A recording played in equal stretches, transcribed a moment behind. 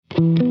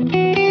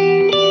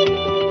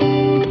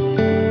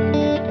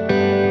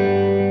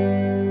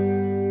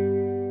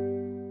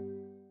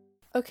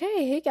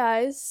Okay, hey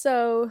guys.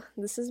 So,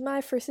 this is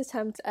my first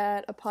attempt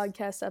at a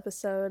podcast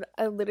episode.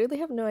 I literally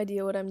have no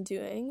idea what I'm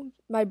doing.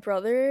 My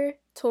brother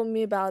told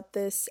me about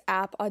this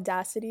app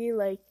Audacity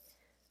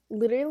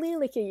literally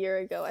like a year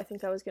ago. I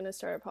think I was going to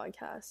start a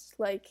podcast.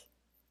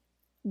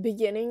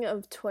 Beginning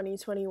of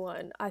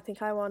 2021. I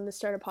think I wanted to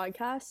start a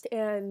podcast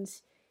and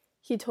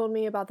he told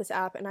me about this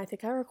app and I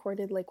think I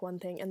recorded like one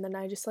thing and then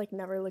I just like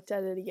never looked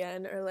at it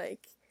again or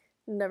like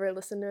never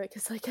listened to it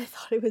cuz like I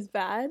thought it was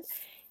bad.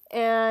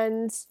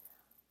 And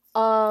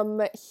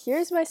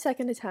here's my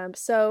second attempt.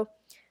 So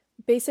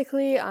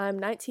basically, I'm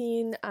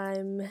 19,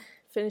 I'm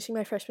finishing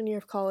my freshman year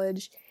of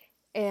college,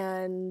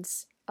 and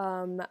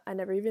I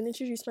never even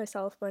introduced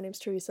myself. My name's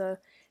Teresa.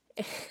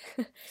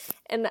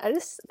 And I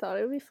just thought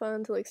it would be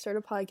fun to like start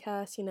a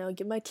podcast,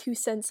 give my 2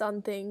 cents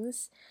on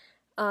things.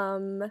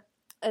 Um,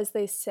 as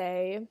they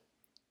say,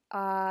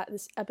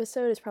 this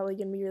episode is probably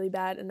gonna be really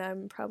bad, and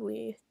it's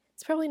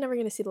probably never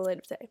gonna see the light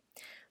of day.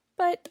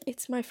 But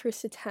it's my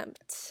first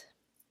attempt.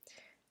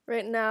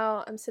 Right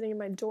now, I'm sitting in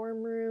my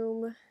dorm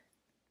room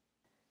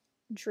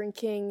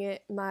drinking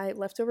my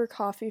leftover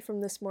coffee from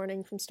this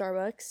morning from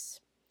Starbucks.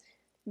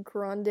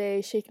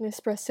 Grande shaken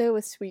espresso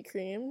with sweet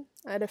cream.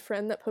 I had a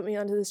friend that put me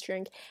onto this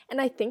drink,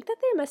 and I think that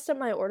they messed up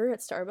my order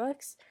at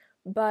Starbucks,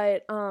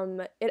 but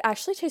it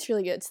actually tastes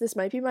really good. So this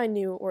might be my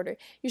new order.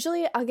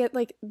 Usually I'll get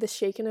like the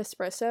shaken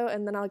espresso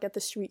and then I'll get the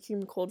sweet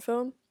cream cold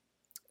foam.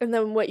 And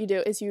then what you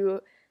do is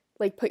you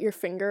like put your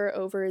finger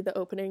over the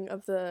opening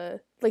of the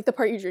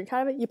part you drink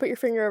out of it. You put your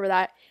finger over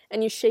that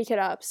and you shake it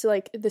up so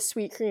like the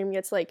sweet cream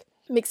gets like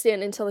mixed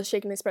in until the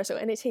shaken espresso,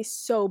 and it tastes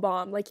so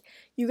bomb. Like,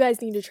 you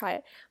guys need to try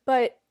it.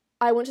 But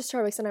I went to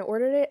Starbucks and I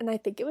ordered it, and I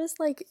think it was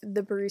like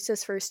the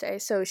barista's first day,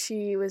 so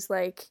she was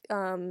like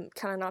kind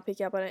of not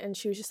picking up on it, and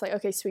she was just like,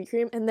 okay, sweet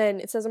cream, and then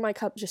it says on my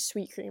cup just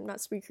sweet cream,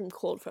 not sweet cream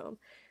cold foam.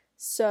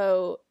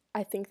 So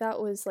I think that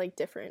was like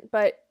different,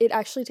 but it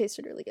actually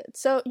tasted really good.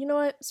 So you know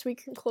what,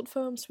 sweet cream cold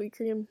foam, sweet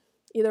cream,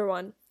 either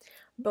one,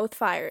 both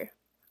fire.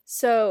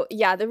 So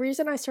yeah, the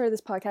reason I started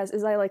this podcast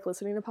is I like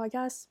listening to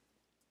podcasts.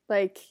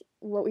 Like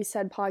What We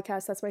Said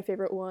podcast, that's my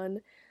favorite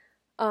one.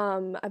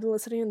 I've been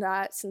listening to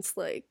that since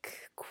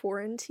like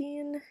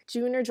quarantine,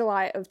 June or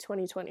July of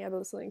 2020. I've been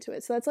listening to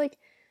it, so that's like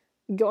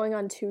going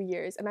on 2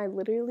 years, and I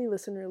literally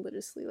listen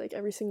religiously like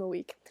every single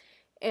week.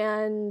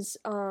 And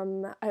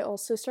I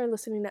also started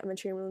listening to Emma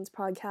Chamberlain's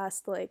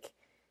podcast like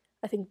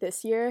I think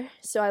this year,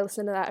 so I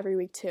listen to that every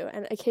week too.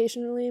 And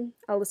occasionally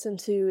I'll listen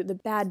to the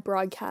Bad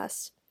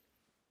Broadcast,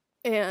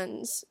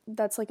 and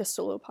that's like a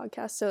solo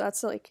podcast, so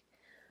that's like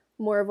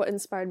more of what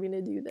inspired me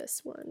to do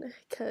this one,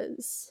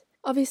 because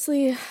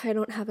obviously I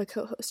don't have a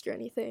co-host or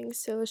anything,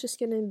 so it's just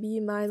gonna be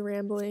my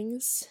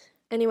ramblings.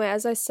 Anyway,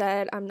 as I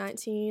said, I'm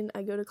 19,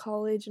 I go to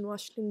college in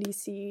Washington,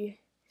 D.C.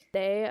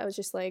 Today, I was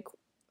just like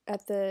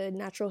at the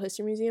Natural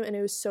History Museum, and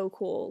it was so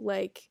cool.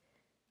 Like,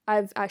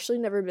 I've actually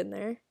never been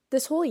there.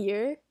 This whole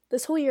year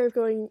of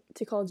going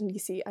to college in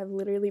D.C., I've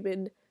literally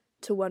been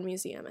to one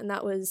museum, and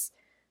that was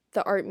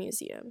the Art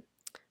Museum.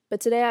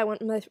 But today I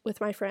went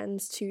with my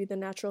friends to the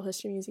Natural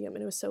History Museum,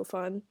 and it was so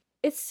fun.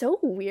 It's so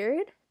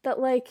weird that,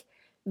 like,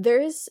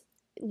 there's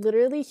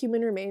literally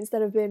human remains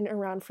that have been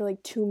around for,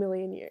 like, 2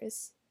 million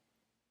years.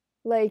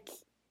 Like,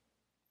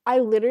 I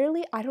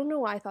don't know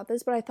why I thought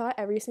this, but I thought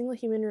every single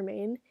human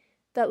remain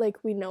that,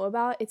 like, we know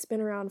about, it's been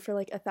around for,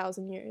 like,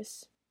 1,000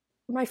 years.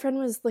 My friend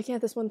was looking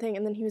at this one thing,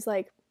 and then he was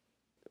like,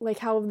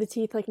 how have the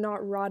teeth, like,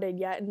 not rotted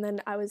yet? And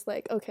then I was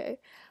like, okay,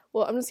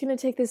 well, I'm just going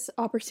to take this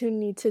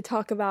opportunity to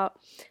talk about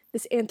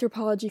this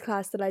anthropology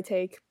class that I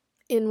take,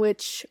 in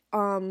which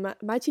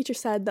my teacher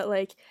said that,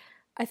 like,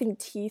 I think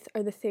teeth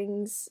are the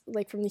things,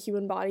 like, from the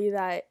human body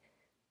that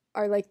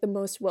are, like, the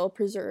most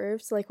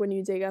well-preserved, like, when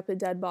you dig up a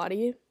dead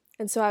body.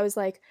 And so I was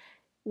like,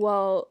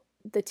 well,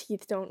 the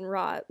teeth don't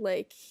rot.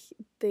 Like,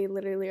 they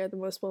literally are the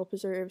most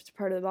well-preserved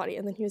part of the body.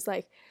 And then he was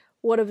like,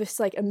 what if it's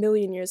like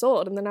 1,000,000 years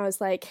old? And then I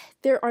was like,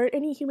 there aren't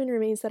any human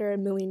remains that are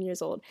 1,000,000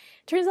 years old.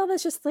 Turns out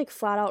that's just like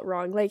flat out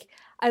wrong. Like,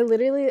 I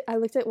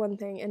looked at one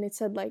thing and it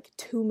said like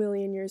 2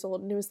 million years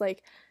old, and it was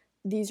like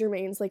these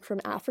remains like from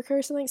Africa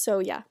or something. So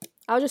yeah,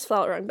 I was just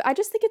flat out wrong. But I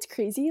just think it's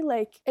crazy.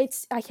 Like,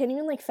 I can't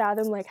even like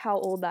fathom like how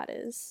old that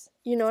is.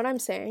 You know what I'm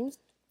saying?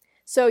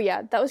 So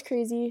yeah, that was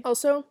crazy.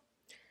 Also,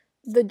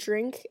 the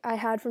drink I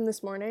had from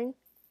this morning,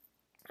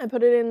 I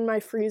put it in my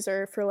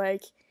freezer for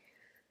like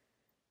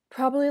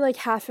probably like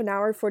half an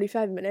hour,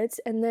 45 minutes,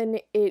 and then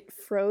it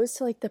froze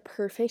to like the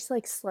perfect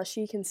like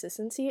slushy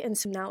consistency, and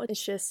so now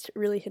it's just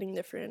really hitting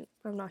different.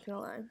 I'm not gonna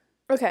lie.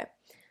 Okay,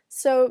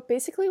 so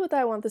basically what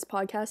I want this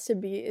podcast to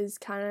be is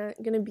kind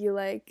of gonna be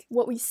like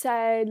What We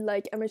Said,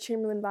 like Emma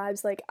Chamberlain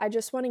vibes. Like, I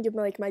just want to give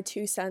my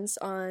 2 cents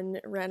on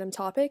random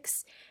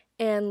topics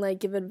and like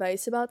give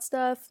advice about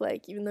stuff,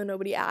 like, even though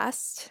nobody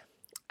asked.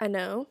 I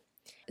know.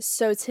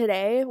 So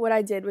today what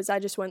I did was I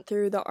just went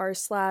through the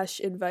r/advice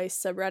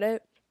subreddit,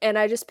 and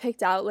I just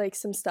picked out like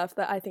some stuff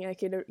that I think I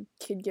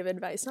could give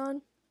advice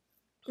on.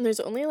 And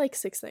there's only like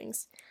 6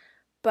 things,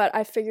 but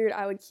I figured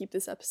I would keep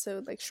this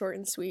episode like short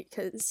and sweet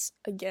because,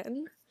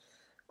 again,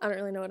 I don't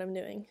really know what I'm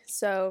doing.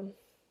 So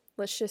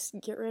let's just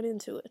get right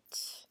into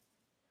it.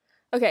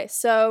 Okay,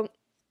 so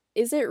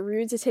is it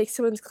rude to take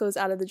someone's clothes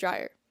out of the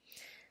dryer?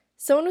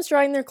 Someone was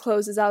drying their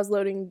clothes as I was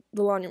loading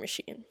the laundry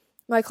machine.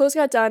 My clothes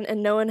got done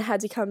and no one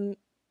had come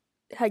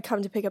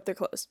to pick up their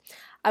clothes.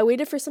 I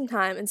waited for some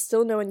time and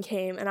still no one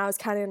came, and I was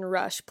kind of in a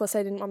rush, plus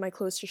I didn't want my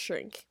clothes to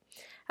shrink.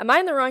 Am I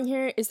in the wrong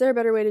here? Is there a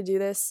better way to do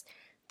this?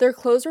 Their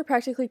clothes were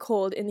practically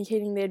cold,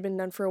 indicating they had been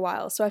done for a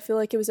while, so I feel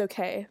like it was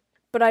okay,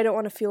 but I don't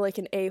want to feel like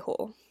an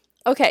a-hole.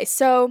 Okay,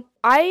 so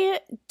I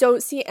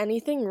don't see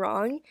anything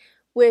wrong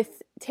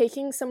with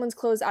taking someone's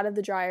clothes out of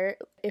the dryer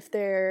if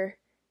they're,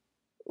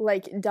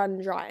 like,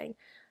 done drying.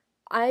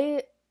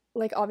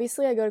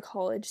 Obviously I go to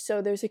college,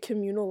 so there's a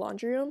communal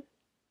laundry room,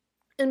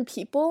 and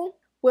people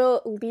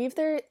will leave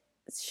their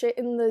shit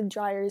in the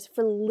dryers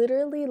for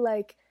literally,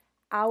 like,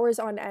 hours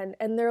on end,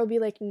 and there will be,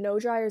 like, no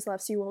dryers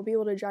left, so you won't be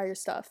able to dry your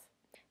stuff.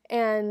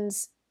 And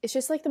it's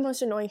just, like, the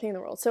most annoying thing in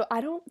the world. So I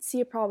don't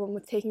see a problem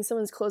with taking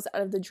someone's clothes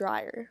out of the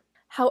dryer.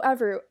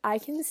 However, I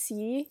can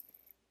see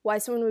why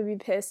someone would be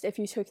pissed if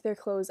you took their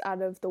clothes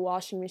out of the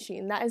washing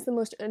machine. That is the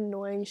most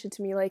annoying shit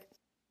to me. Like,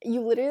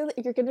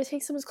 you're gonna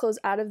take someone's clothes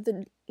out of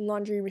the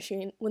laundry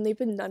machine when they've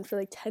been done for,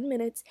 like, 10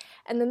 minutes,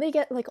 and then they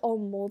get, like, all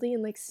moldy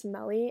and, like,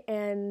 smelly,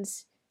 and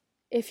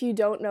if you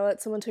don't know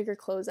that someone took your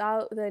clothes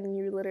out, then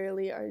you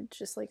literally are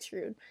just, like,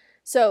 screwed.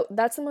 So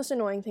that's the most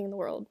annoying thing in the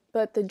world.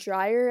 But the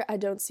dryer, I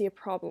don't see a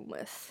problem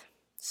with.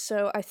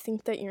 So I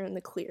think that you're in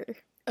the clear.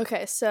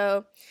 Okay,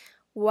 so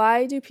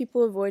why do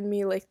people avoid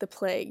me like the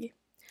plague?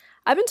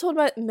 I've been told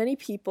by many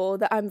people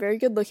that I'm very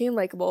good looking and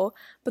likable,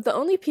 but the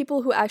only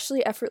people who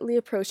actually effortlessly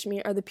approach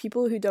me are the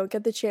people who don't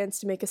get the chance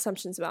to make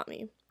assumptions about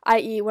me.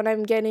 I.e., when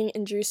I'm getting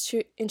introduced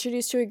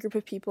to a group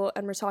of people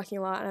and we're talking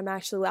a lot and I'm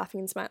actually laughing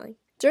and smiling.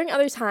 During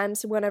other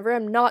times, whenever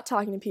I'm not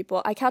talking to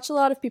people, I catch a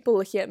lot of people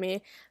looking at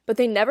me, but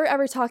they never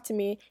ever talk to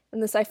me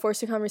unless I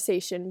force a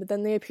conversation, but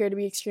then they appear to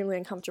be extremely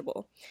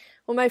uncomfortable.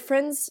 When my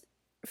friends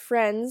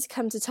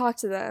come to talk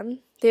to them,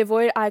 they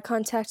avoid eye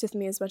contact with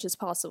me as much as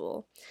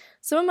possible.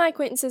 Some of my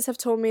acquaintances have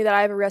told me that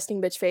I have a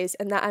resting bitch face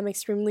and that I'm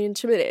extremely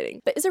intimidating.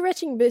 But is a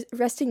resting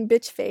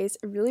bitch face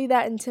really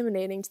that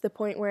intimidating to the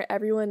point where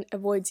everyone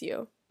avoids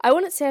you? I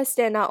wouldn't say I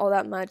stand out all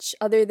that much,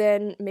 other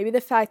than maybe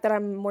the fact that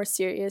I'm more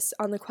serious,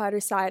 on the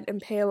quieter side,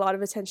 and pay a lot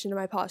of attention to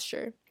my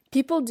posture.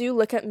 People do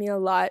look at me a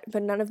lot,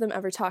 but none of them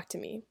ever talk to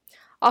me.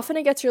 Often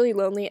it gets really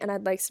lonely, and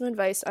I'd like some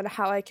advice on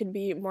how I could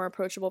be more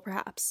approachable,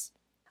 perhaps.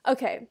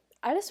 Okay,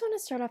 I just want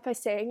to start off by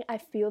saying I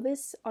feel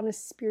this on a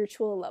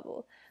spiritual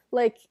level.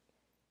 Like,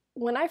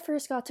 when I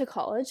first got to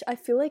college, I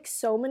feel like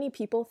so many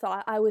people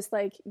thought I was,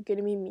 like,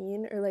 gonna be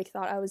mean or, like,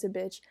 thought I was a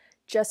bitch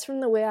just from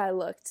the way I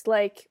looked.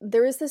 Like,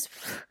 there is this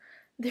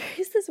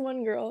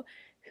one girl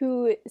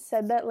who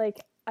said that, like,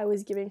 I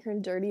was giving her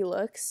dirty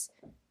looks,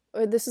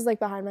 or this was, like,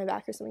 behind my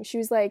back or something. She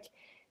was like,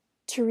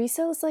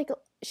 Teresa is, like,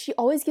 she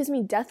always gives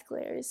me death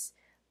glares.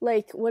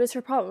 Like, what is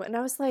her problem? And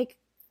I was like,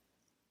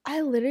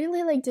 I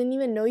literally, like, didn't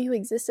even know you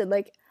existed.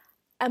 Like,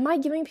 am I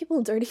giving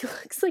people dirty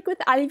looks, like,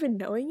 without even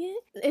knowing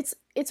it?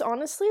 It's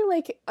honestly,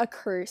 like, a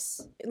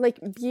curse. Like,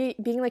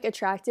 being, like,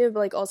 attractive, but,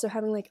 like, also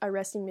having, like, a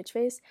resting bitch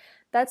face,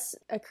 that's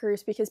a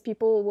curse, because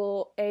people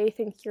will, A,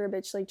 think you're a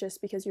bitch, like,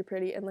 just because you're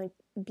pretty, and, like,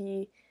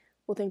 B,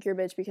 will think you're a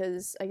bitch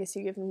because, I guess,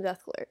 you give them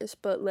death glares.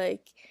 But,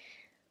 like,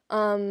 I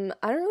don't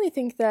really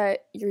think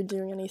that you're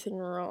doing anything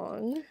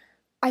wrong.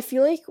 I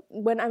feel like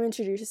when I'm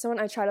introduced to someone,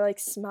 I try to, like,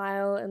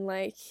 smile and,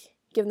 like,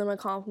 give them a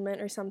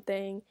compliment or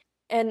something.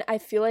 And I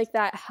feel like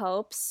that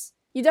helps.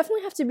 You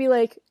definitely have to be,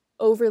 like,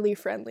 overly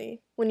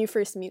friendly when you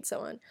first meet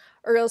someone,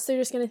 or else they're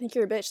just gonna think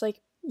you're a bitch.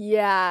 Like,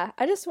 yeah,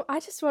 I just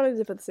wanted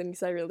to put this in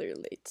because I really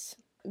relate.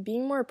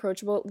 Being more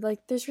approachable,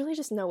 like, there's really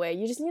just no way.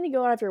 You just need to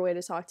go out of your way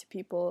to talk to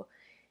people.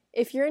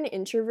 If you're an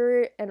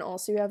introvert and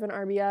also you have an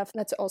RBF,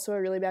 that's also a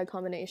really bad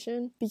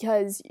combination,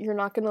 because you're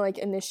not gonna, like,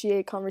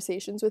 initiate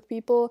conversations with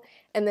people,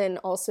 and then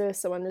also if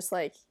someone just,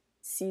 like,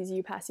 sees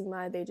you passing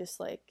by, they just,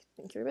 like,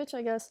 think you're a bitch,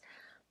 I guess.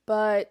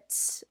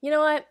 But you know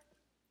what?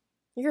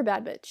 You're a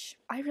bad bitch.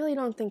 I really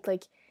don't think,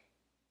 like,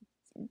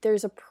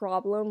 there's a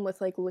problem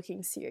with, like,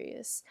 looking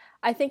serious.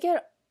 I think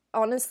it,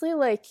 honestly,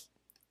 like,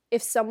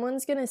 if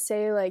someone's gonna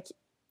say, like,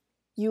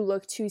 you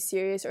look too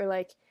serious, or,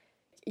 like,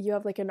 you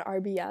have, like, an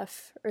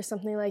RBF or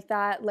something like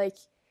that, like,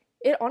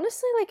 it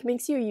honestly, like,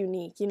 makes you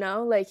unique, you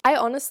know? Like, I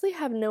honestly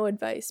have no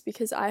advice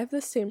because I have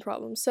the same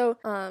problem. So,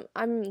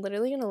 I'm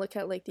literally gonna look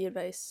at, like, the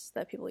advice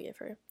that people give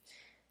her.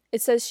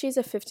 It says she's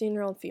a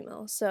 15-year-old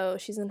female, so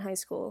she's in high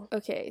school.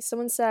 Okay,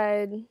 someone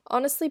said,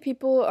 honestly,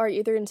 people are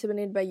either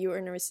intimidated by you or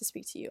nervous to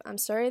speak to you. I'm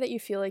sorry that you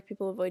feel like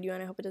people avoid you,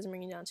 and I hope it doesn't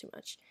bring you down too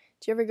much.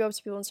 Do you ever go up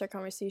to people and start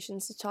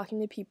conversations? Talking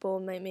to people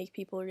might make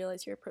people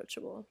realize you're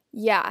approachable.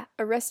 Yeah,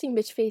 a resting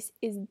bitch face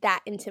is that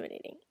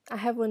intimidating. I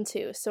have one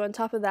too, so on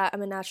top of that,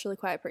 I'm a naturally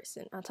quiet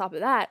person. On top of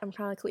that, I'm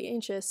chronically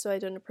anxious, so I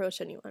don't approach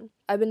anyone.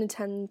 I've been to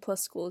 10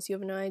 plus schools. You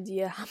have no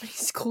idea how many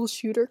school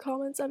shooter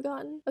comments I've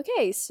gotten.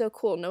 Okay, so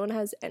cool. No one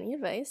has any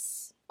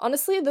advice.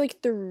 Honestly,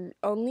 like, the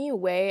only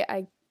way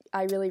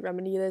I really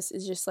remedy this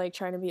is just, like,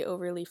 trying to be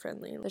overly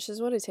friendly. That's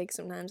just what it takes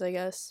sometimes, I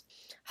guess.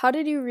 How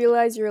did you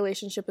realize your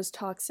relationship was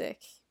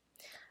toxic?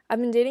 I've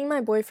been dating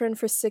my boyfriend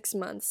for 6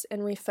 months,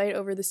 and we fight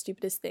over the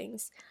stupidest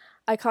things.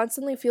 I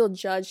constantly feel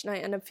judged, and I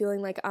end up feeling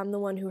like I'm the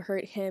one who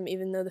hurt him,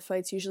 even though the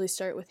fights usually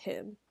start with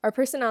him. Our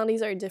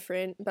personalities are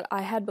different, but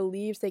I had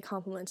believed they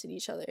complemented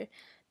each other.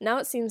 Now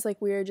it seems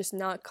like we are just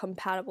not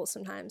compatible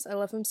sometimes. I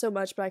love him so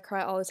much, but I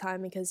cry all the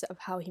time because of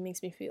how he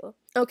makes me feel.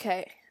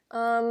 Okay,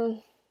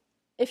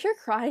 if you're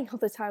crying all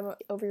the time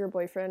over your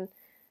boyfriend,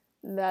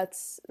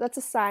 that's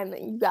a sign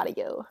that you gotta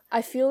go.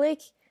 I feel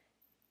like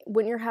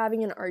when you're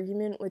having an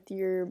argument with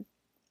your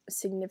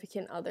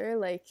significant other,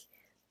 like,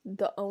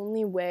 the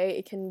only way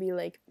it can be,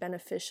 like,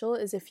 beneficial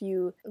is if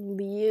you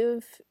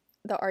leave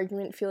the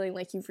argument feeling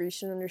like you've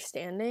reached an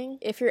understanding.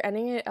 If you're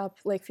ending it up,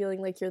 like,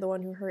 feeling like you're the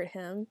one who hurt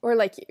him, or,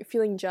 like,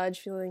 feeling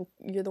judged, feeling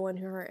you're the one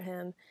who hurt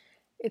him,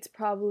 it's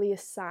probably a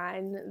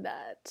sign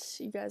that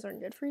you guys aren't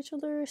good for each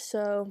other.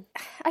 So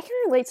I can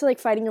relate to, like,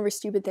 fighting over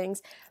stupid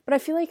things, but I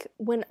feel like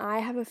when I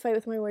have a fight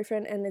with my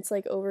boyfriend and it's,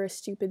 like, over a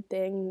stupid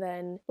thing,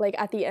 then, like,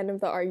 at the end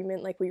of the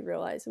argument, like, we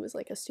realize it was,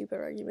 like, a stupid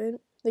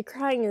argument. Like,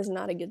 crying is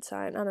not a good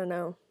sign. I don't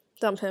know.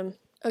 Dump him.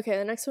 Okay,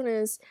 the next one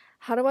is,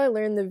 how do I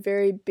learn the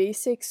very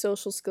basic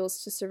social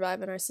skills to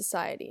survive in our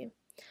society?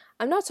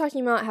 I'm not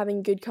talking about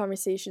having good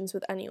conversations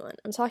with anyone.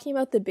 I'm talking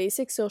about the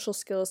basic social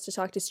skills to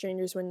talk to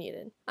strangers when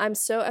needed. I'm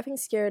so effing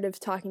scared of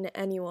talking to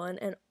anyone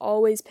and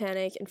always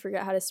panic and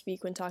forget how to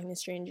speak when talking to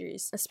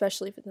strangers,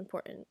 especially if it's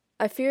important.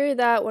 I fear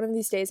that one of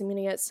these days I'm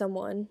going to get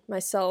someone,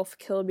 myself,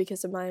 killed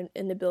because of my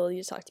inability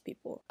to talk to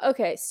people.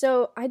 Okay,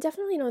 so I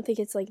definitely don't think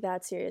it's, like,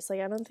 that serious. Like,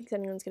 I don't think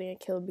anyone's going to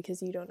get killed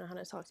because you don't know how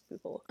to talk to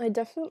people. I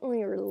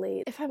definitely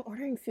relate. If I'm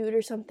ordering food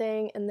or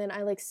something and then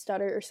I, like,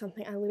 stutter or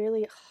something, I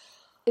literally...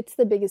 It's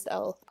the biggest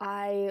L.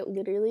 I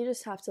literally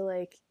just have to,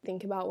 like,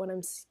 think about what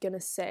I'm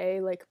gonna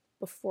say, like,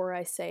 before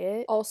I say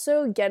it.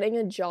 Also, getting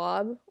a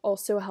job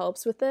also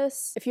helps with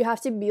this. If you have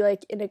to be,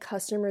 like, in a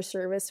customer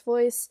service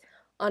voice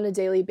on a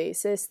daily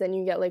basis, then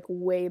you get, like,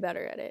 way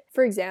better at it.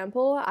 For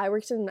example, I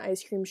worked in an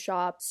ice cream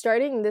shop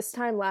starting this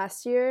time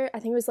last year. I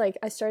think it was, like,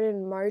 I started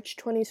in March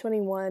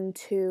 2021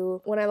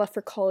 to when I left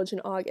for college in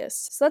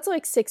August. So that's,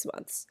 like, 6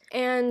 months.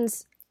 And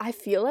I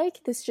feel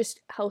like this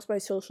just helps my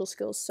social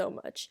skills so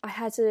much. I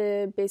had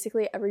to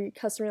basically, every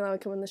customer that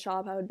would come in the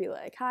shop, I would be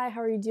like, hi,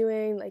 how are you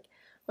doing? Like,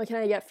 what can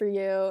I get for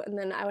you? And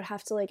then I would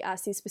have to, like,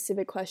 ask these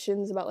specific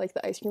questions about, like,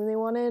 the ice cream they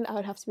wanted. I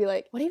would have to be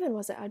like, what even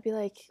was it? I'd be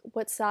like,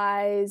 what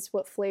size,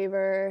 what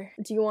flavor,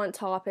 do you want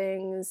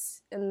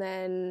toppings? And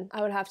then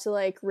I would have to,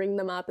 like, ring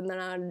them up, and then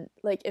I would,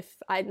 like, if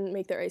I didn't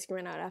make their ice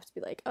cream, I would have to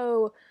be like,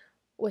 oh,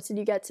 what did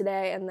you get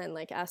today? And then,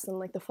 like, ask them,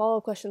 like, the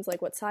follow-up questions,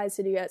 like, what size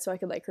did you get, so I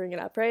could, like, ring it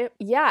up, right?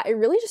 Yeah, it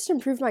really just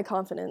improved my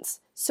confidence.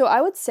 So I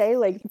would say,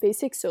 like,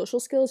 basic social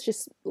skills,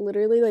 just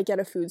literally, like, get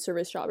a food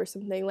service job or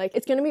something. Like,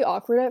 it's gonna be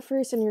awkward at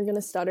first and you're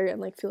gonna stutter and,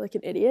 like, feel like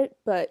an idiot,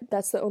 but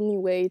that's the only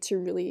way to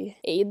really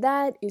aid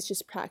that, is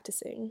just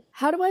practicing.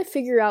 How do I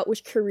figure out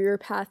which career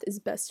path is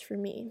best for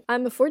me?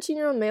 I'm a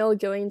 14-year-old male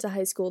going to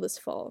high school this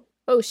fall.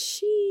 Oh,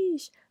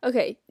 sheesh.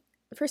 Okay,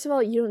 first of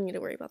all, you don't need to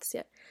worry about this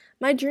yet.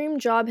 My dream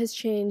job has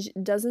changed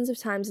dozens of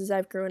times as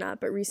I've grown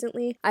up, but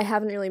recently I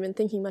haven't really been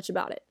thinking much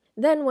about it.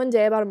 Then one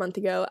day, about a month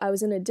ago, I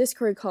was in a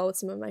Discord call with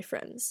some of my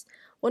friends.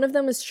 One of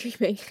them was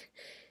streaming.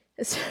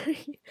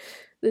 Sorry,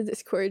 the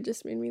Discord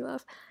just made me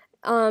laugh.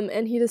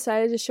 And he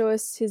decided to show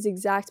us his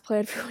exact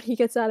plan for when he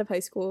gets out of high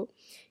school.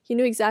 He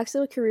knew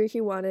exactly what career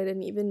he wanted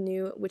and even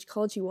knew which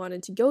college he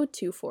wanted to go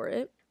to for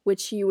it,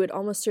 which he would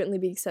almost certainly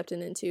be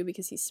accepted into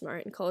because he's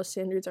smart and college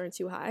standards aren't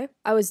too high.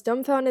 I was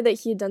dumbfounded that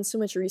he had done so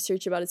much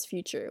research about his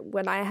future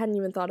when I hadn't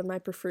even thought of my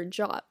preferred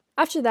job.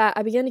 After that,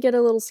 I began to get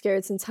a little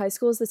scared since high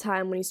school is the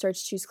time when you start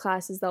to choose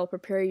classes that will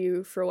prepare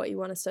you for what you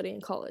want to study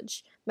in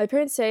college. My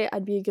parents say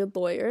I'd be a good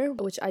lawyer,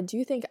 which I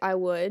do think I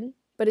would,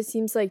 but it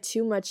seems like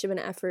too much of an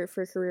effort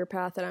for a career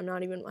path that I'm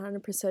not even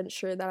 100%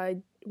 sure that I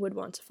would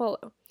want to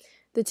follow.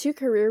 The two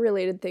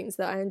career-related things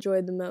that I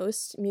enjoyed the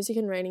most, music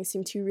and writing,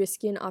 seem too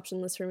risky and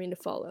optionless for me to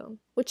follow.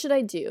 What should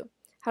I do?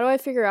 How do I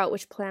figure out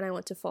which plan I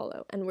want to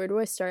follow? And where do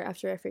I start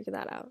after I figure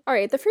that out?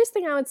 Alright, the first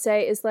thing I would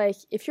say is, like,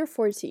 if you're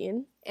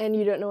 14 and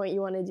you don't know what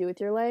you want to do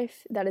with your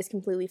life, that is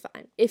completely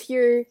fine. If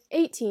you're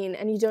 18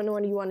 and you don't know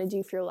what you want to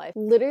do for your life,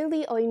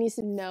 literally all you need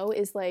to know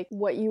is, like,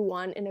 what you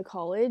want in a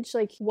college,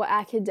 like, what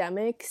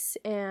academics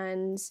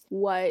and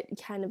what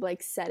kind of,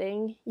 like,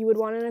 setting you would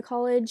want in a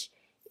college.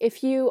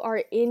 If you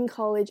are in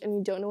college and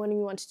you don't know what you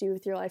want to do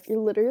with your life, you're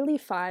literally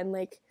fine,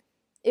 like,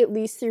 at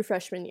least through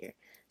freshman year.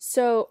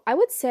 So I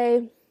would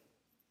say,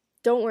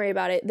 don't worry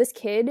about it. This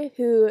kid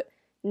who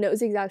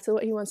knows exactly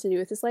what he wants to do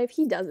with his life,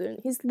 he doesn't.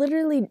 He's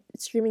literally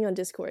streaming on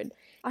Discord.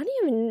 I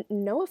don't even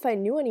know if I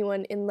knew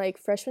anyone in, like,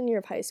 freshman year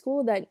of high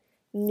school that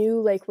knew,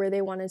 like, where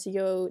they wanted to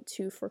go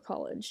to for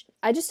college.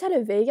 I just had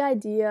a vague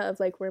idea of,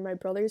 like, where my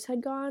brothers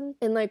had gone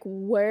and, like,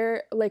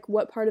 where, like,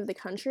 what part of the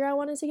country I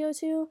wanted to go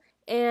to.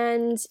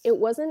 And it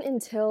wasn't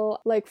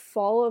until, like,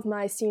 fall of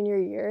my senior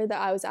year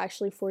that I was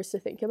actually forced to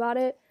think about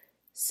it.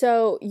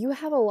 So you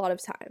have a lot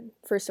of time,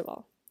 first of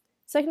all.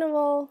 Second of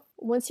all,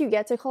 once you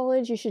get to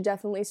college, you should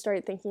definitely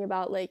start thinking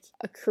about, like,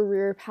 a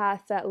career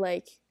path that,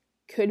 like,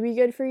 could be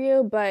good for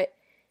you, but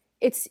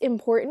it's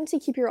important to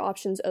keep your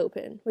options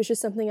open, which is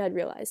something I'd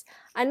realized.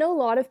 I know a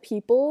lot of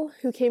people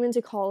who came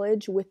into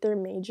college with their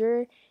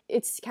major,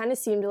 it's kind of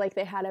seemed like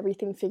they had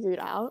everything figured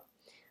out,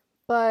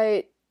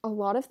 but a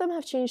lot of them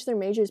have changed their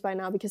majors by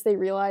now because they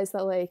realized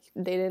that, like,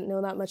 they didn't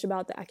know that much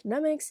about the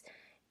academics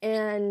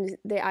and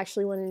they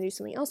actually want to do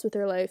something else with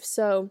their life.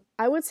 So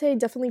I would say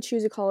definitely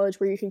choose a college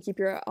where you can keep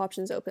your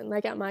options open.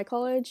 Like at my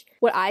college,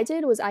 what I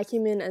did was I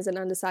came in as an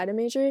undecided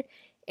major,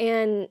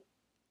 and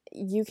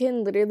you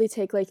can literally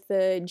take like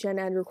the gen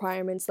ed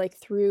requirements like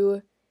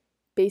through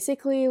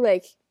basically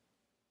like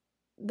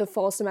the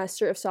fall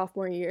semester of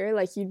sophomore year.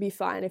 Like you'd be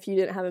fine if you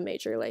didn't have a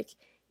major like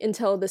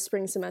until the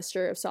spring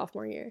semester of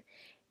sophomore year.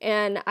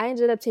 And I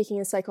ended up taking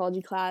a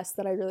psychology class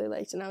that I really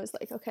liked, and I was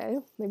like, okay,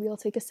 maybe I'll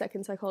take a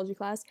second psychology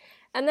class.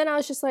 And then I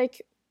was just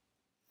like,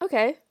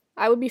 okay,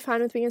 I would be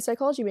fine with being a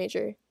psychology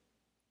major.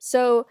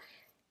 So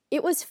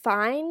it was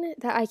fine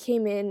that I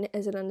came in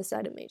as an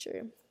undecided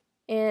major.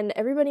 And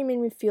everybody made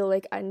me feel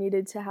like I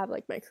needed to have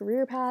like my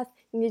career path,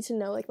 needed to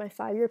know like my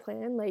 5-year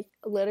plan, like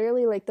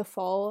literally like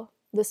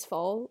this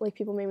fall, like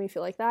people made me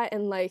feel like that,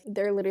 and like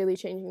they're literally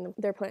changing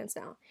their plans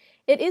now.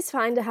 It is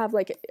fine to have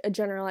like a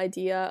general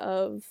idea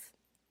of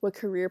what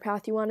career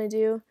path you want to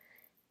do,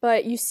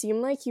 but you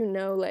seem like you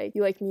know, like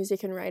you like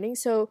music and writing,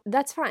 so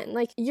that's fine.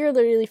 Like you're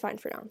literally fine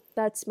for now.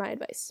 That's my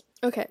advice.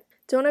 Okay.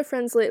 Don't have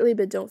friends lately,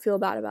 but don't feel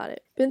bad about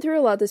it. Been through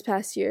a lot this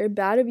past year.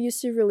 Bad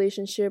abusive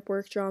relationship,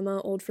 work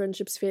drama, old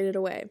friendships faded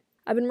away.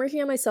 I've been working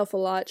on myself a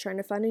lot, trying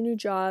to find a new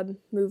job,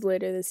 move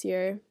later this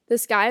year.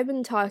 This guy I've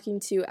been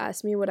talking to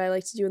asked me what I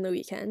like to do on the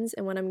weekends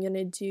and what I'm going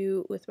to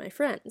do with my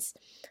friends.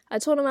 I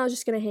told him I was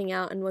just going to hang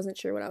out and wasn't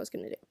sure what I was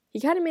going to do. He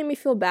kind of made me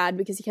feel bad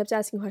because he kept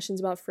asking questions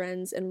about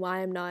friends and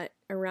why I'm not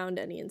around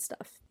any and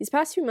stuff. These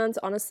past few months,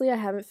 honestly, I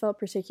haven't felt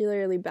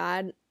particularly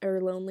bad or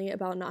lonely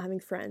about not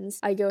having friends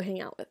I go hang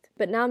out with.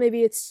 But now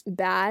maybe it's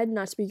bad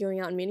not to be going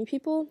out and meeting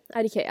people.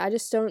 IDK, I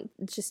just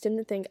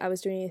didn't think I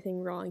was doing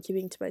anything wrong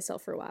keeping to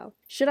myself for a while.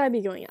 Should I be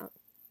going out?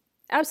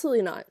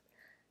 Absolutely not.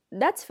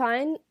 That's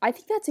fine. I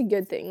think that's a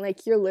good thing.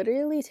 Like, you're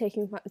literally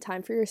taking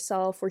time for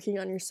yourself, working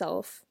on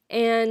yourself.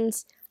 And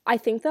I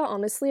think that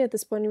honestly, at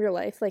this point in your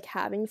life, like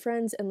having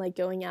friends and like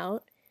going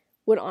out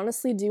would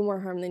honestly do more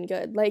harm than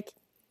good. Like,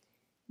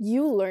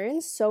 you learn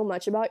so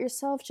much about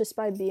yourself just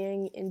by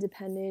being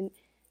independent,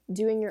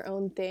 doing your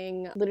own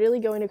thing,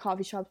 literally going to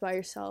coffee shops by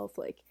yourself,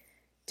 like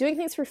doing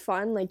things for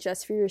fun, like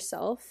just for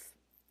yourself,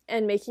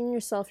 and making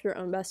yourself your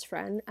own best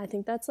friend. I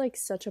think that's like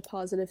such a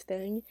positive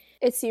thing.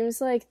 It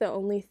seems like the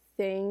only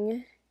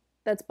thing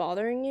that's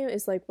bothering you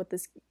is like what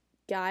this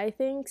guy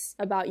thinks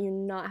about you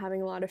not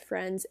having a lot of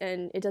friends,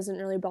 and it doesn't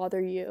really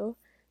bother you.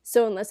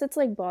 So unless it's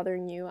like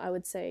bothering you, I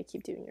would say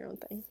keep doing your own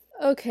thing.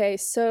 Okay,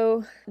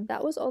 so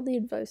that was all the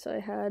advice I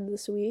had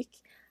this week.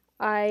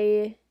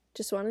 I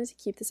just wanted to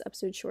keep this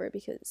episode short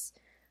because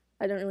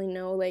I don't really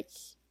know like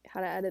how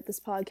to edit this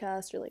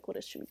podcast or like what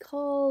it should be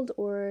called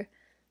or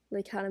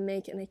like how to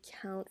make an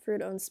account for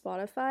it on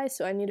Spotify,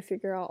 so I need to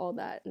figure out all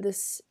that.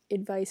 This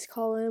advice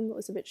column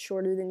was a bit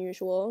shorter than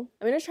usual.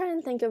 I'm gonna try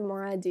and think of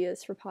more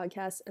ideas for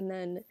podcasts and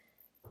then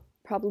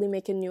probably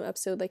make a new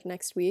episode like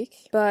next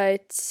week.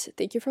 But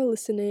thank you for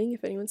listening,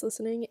 if anyone's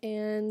listening,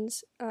 and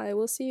I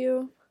will see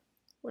you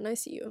when I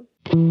see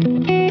you.